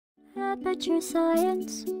Aperture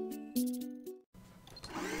Science.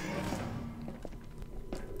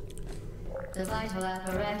 The vital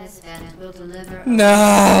apparatus vent will deliver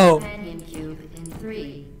No! a companion cube in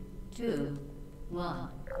 3, 2, 1.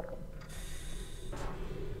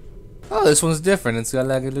 Oh, this one's different. It's got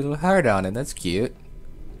like a little heart on it. That's cute.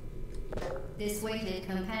 This weighted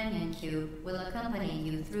companion cube will accompany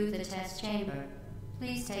you through the test chamber.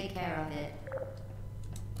 Please take care of it.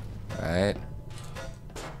 Alright.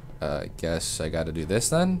 I guess I gotta do this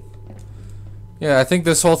then? Yeah, I think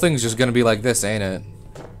this whole thing's just gonna be like this, ain't it?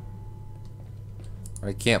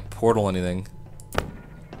 I can't portal anything.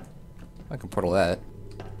 I can portal that.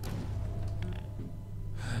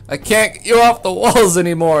 I can't get you off the walls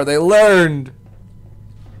anymore. They learned.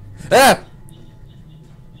 Ah!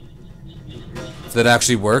 If that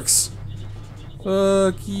actually works.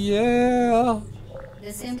 Fuck yeah.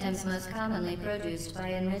 The symptoms most commonly produced by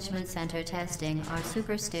enrichment center testing are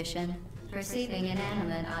superstition, perceiving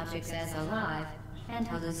inanimate objects as alive, and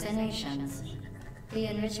hallucinations. The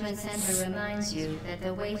enrichment center reminds you that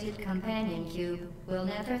the weighted companion cube will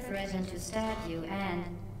never threaten to stab you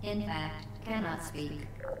and, in fact, cannot speak.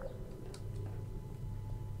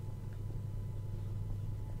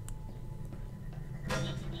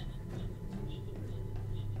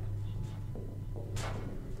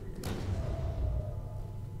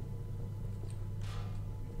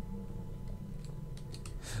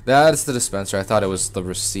 That's the dispenser. I thought it was the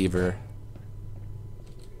receiver.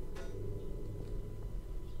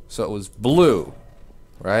 So it was blue,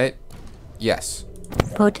 right? Yes.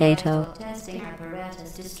 Potato. Testing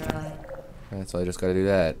apparatus destroyed. Alright, so I just gotta do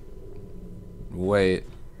that. Wait.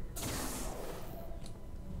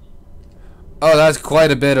 Oh, that's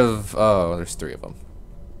quite a bit of... Oh, there's 3 of them.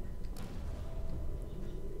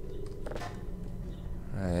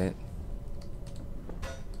 Alright.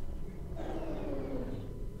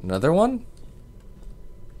 Another one?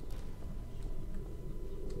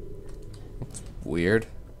 That's weird.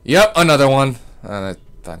 Yep, another one.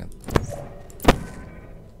 Fucking...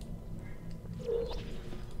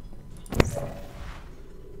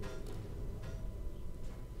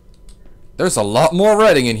 There's a lot more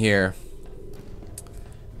writing in here.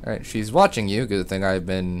 Alright, she's watching you. Good thing I've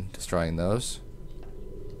been destroying those.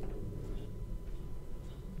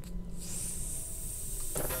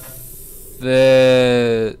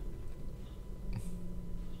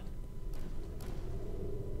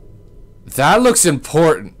 That looks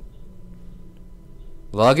important.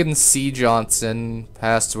 Logan C. Johnson,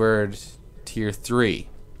 password tier 3.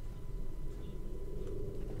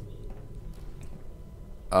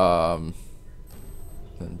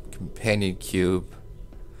 Companion cube.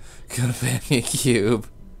 Companion cube.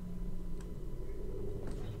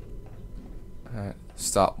 Alright,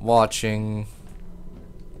 stop watching.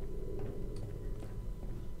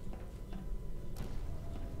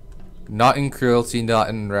 Not in cruelty, not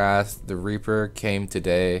in wrath, the Reaper came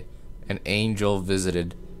today. An angel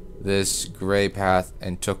visited this gray path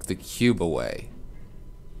and took the cube away.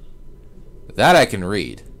 That I can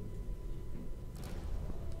read.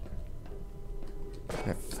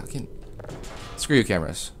 Okay, fucking screw you,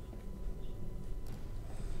 cameras.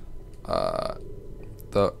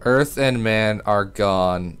 The earth and man are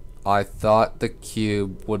gone. I thought the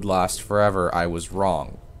cube would last forever. I was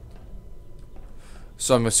wrong.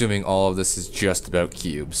 So I'm assuming all of this is just about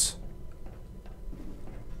cubes.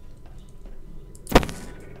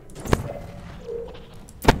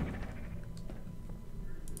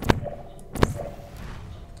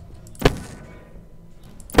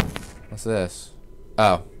 What's this?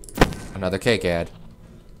 Oh, another cake ad.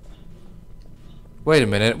 Wait a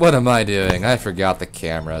minute, what am I doing? I forgot the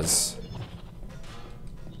cameras.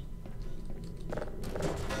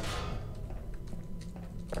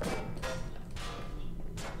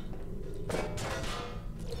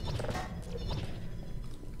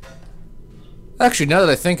 Actually, now that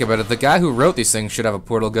I think about it, the guy who wrote these things should have a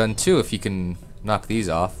portal gun too if he can knock these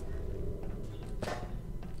off.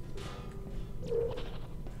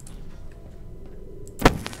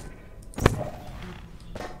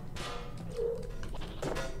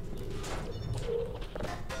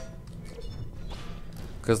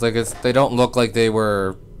 Because like they don't look like they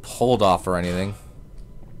were pulled off or anything.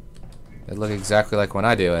 They look exactly like when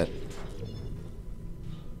I do it.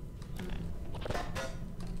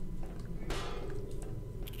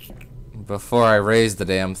 Before I raise the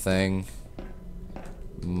damn thing,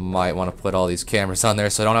 might want to put all these cameras on there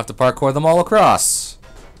so I don't have to parkour them all across.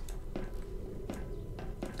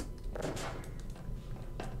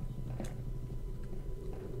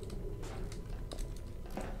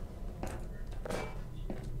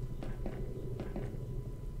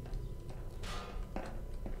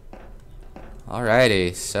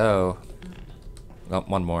 Alrighty, so... Oh,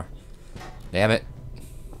 one more. Damn it.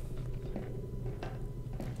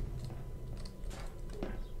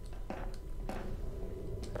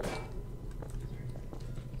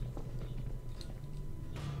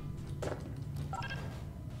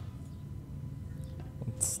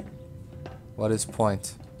 What is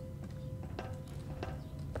point?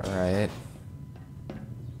 Alright.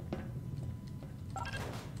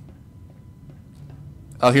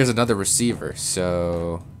 Oh, here's another receiver,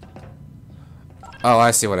 so... Oh,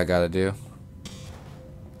 I see what I gotta do.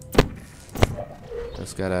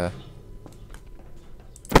 Just gotta...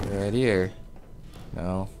 Right here.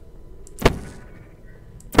 No.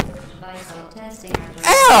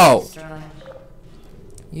 Ow!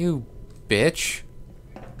 You bitch.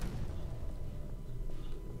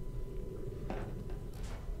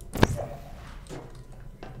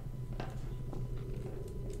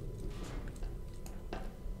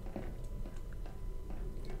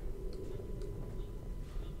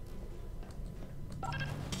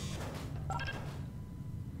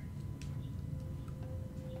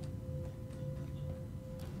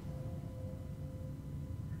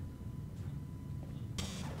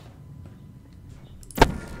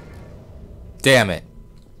 Damn it.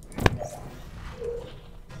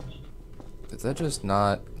 Is that just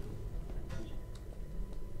not...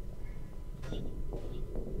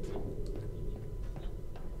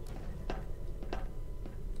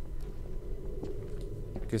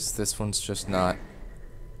 Guess this one's just not...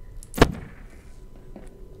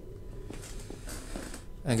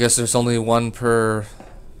 I guess there's only one per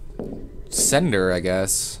sender, I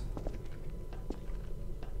guess.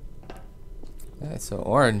 Yeah, so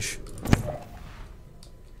orange.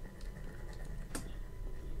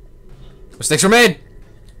 Mistakes were made!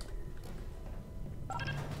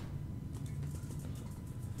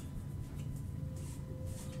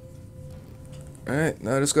 Alright,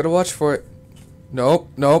 now I just gotta watch for it. Nope,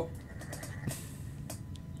 nope.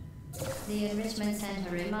 The Enrichment Center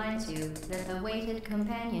reminds you that the weighted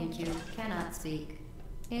companion cube cannot speak.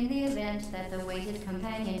 In the event that the weighted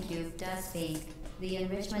companion cube does speak, the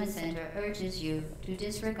Enrichment Center urges you to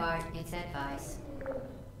disregard its advice.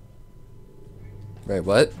 Wait,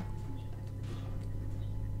 what?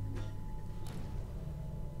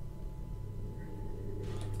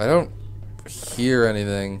 I don't hear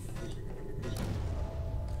anything.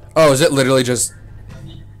 Oh, is it literally just...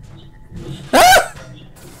 Ah!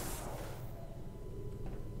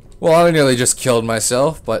 Well, I nearly just killed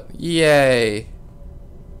myself, but yay.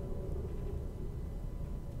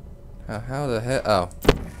 How the heck? Oh.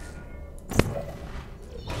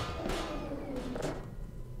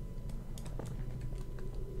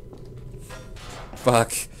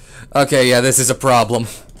 Fuck. Okay, yeah, this is a problem.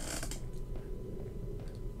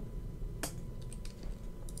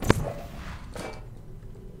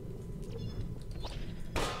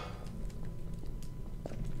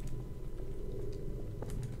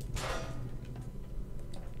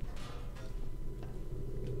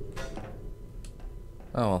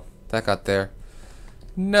 Oh, well, that got there.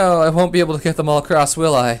 No, I won't be able to get them all across,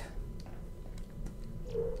 will I?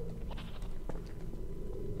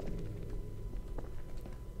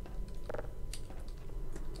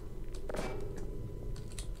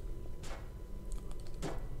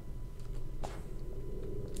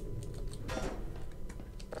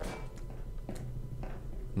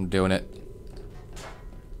 I'm doing it.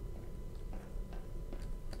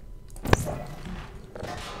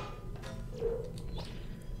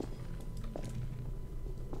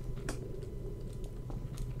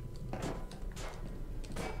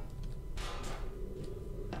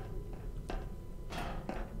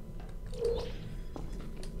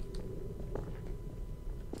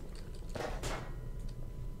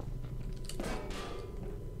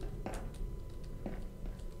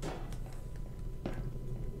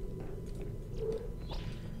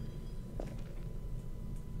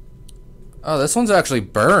 Oh, this one's actually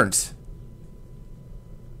burnt.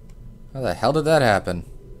 How the hell did that happen?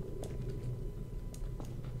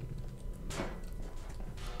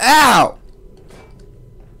 Ow!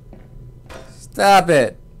 Stop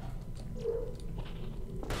it.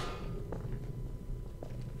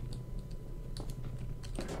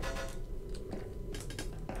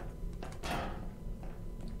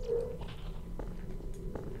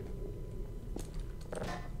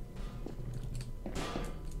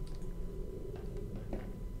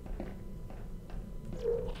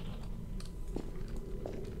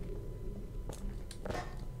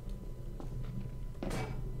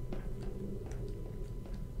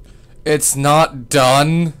 It's not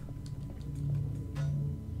done.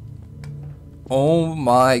 Oh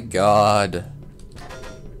my god.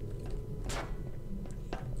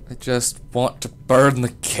 I just want to burn the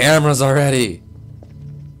cameras already.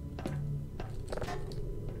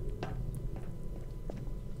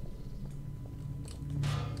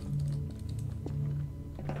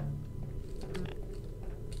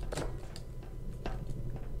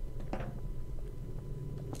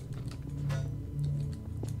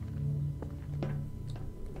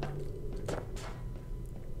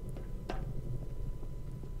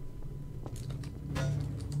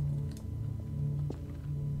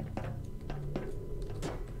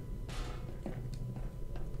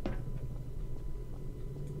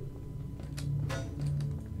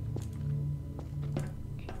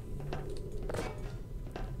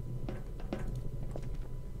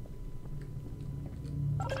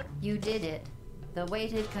 You did it. The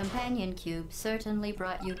weighted companion cube certainly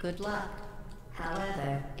brought you good luck.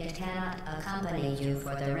 However, it cannot accompany you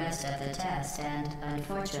for the rest of the test and,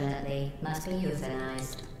 unfortunately, must be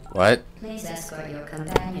euthanized. What? Please escort your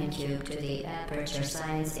companion cube to the Aperture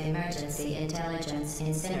Science Emergency Intelligence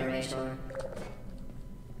Incinerator.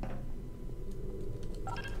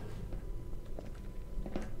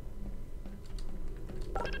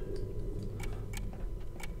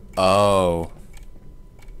 Oh.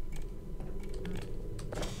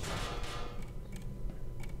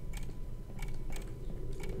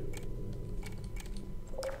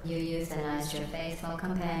 You euthanized your faithful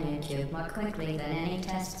companion cube more quickly than any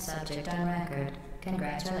test subject on record.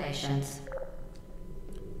 Congratulations.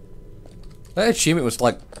 That achievement was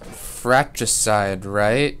like fratricide,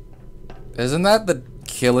 right? Isn't that the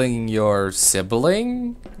killing your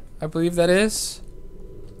sibling? I believe that is.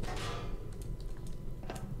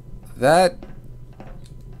 That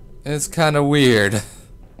is kind of weird.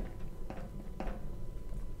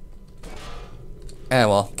 And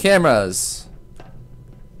well, cameras.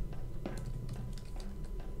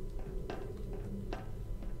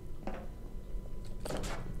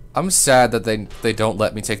 I'm sad that they don't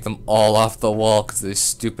let me take them all off the wall because this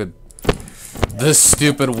stupid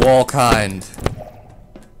wall kind.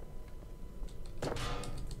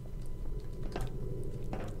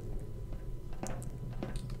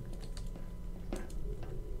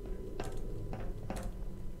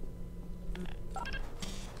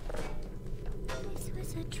 This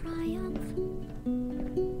was a triumph.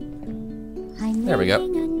 There we go.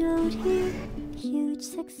 I'm making a note here. Huge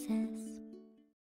success.